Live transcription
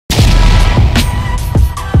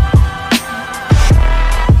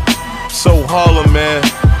Harlem, man.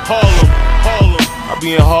 Harlem. I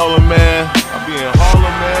be in Harlem, man. We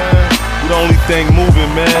the only thing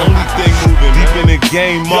moving, man. Deep in the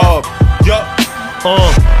game, mob. Yup.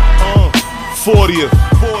 40th.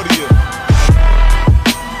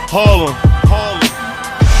 Harlem.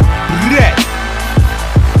 That.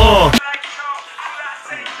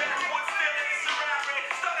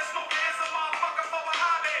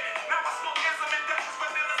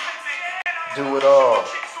 Do it all.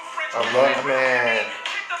 I love, man.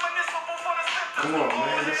 Come on,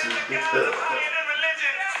 man.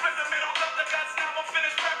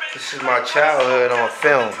 This is my childhood on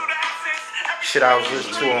film. Shit I was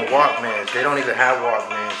listening to on Walkmans. They don't even have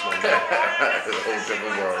Walkmans no more. It's a whole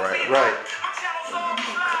different world, right? Right.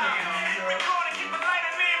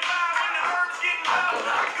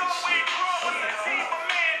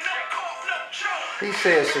 He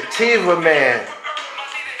said Sativa Man.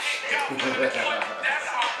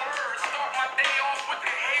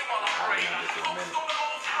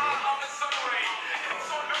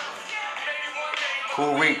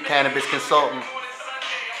 Cool Reek, cannabis consultant.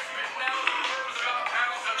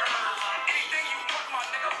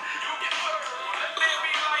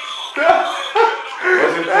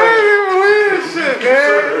 I ain't even believe this shit,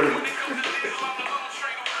 man.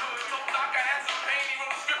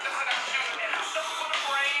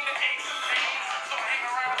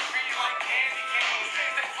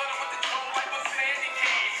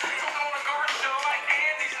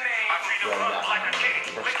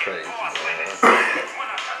 That's crazy, man.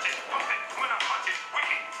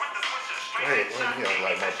 Hey, when you gonna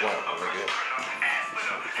light my blunt, nigga?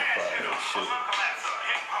 Shoot.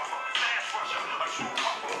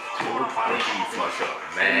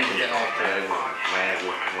 Man,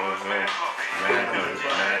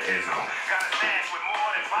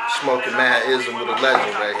 Smoking mad ism with a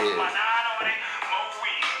legend right here.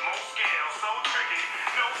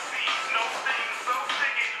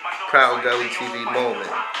 Proud Gully TV moment.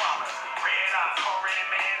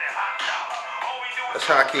 That's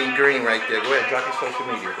Hakim Green right there. Go ahead, drop your social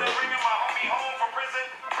media, bro.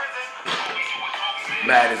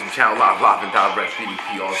 Madism channel live and direct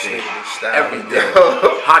BDP all day, every day.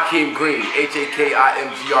 Hakim Green, HAKIMGREEN.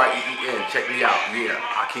 Check me out, yeah.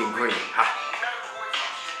 Hakim Green.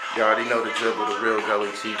 You already know the dribble, the real Gully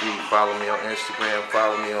TV. Follow me on Instagram.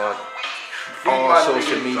 Follow me on all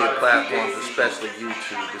social media platforms, especially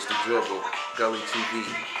YouTube. It's the dribble, Gully TV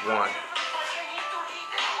 1.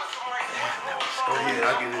 oh yeah,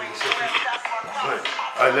 I'll get it in a second.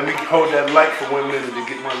 Alright, let me hold that light for 1 minute to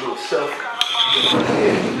get my little selfie. Shit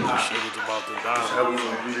is about to die. That's how we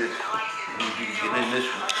gonna do this. We need to get in this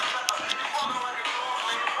one.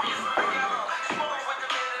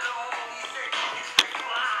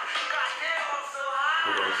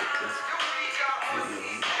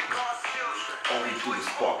 Only do the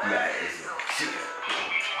spark madism.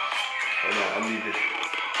 Hold on, I need this.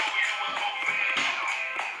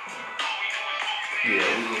 Yeah,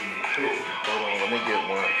 we gonna need this. Hold on, let me get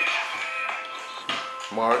one.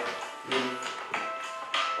 Mark.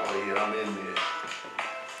 Oh yeah, I'm in there.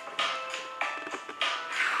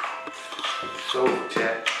 It's over,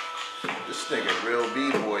 chat. This nigga real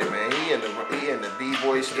B-boy, man. He in the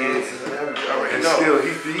B-boy stance. And still,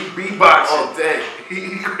 he beatboxing All day.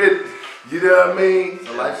 He quit. You know what I mean? It's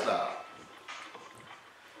a lifestyle.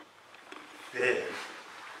 Yeah.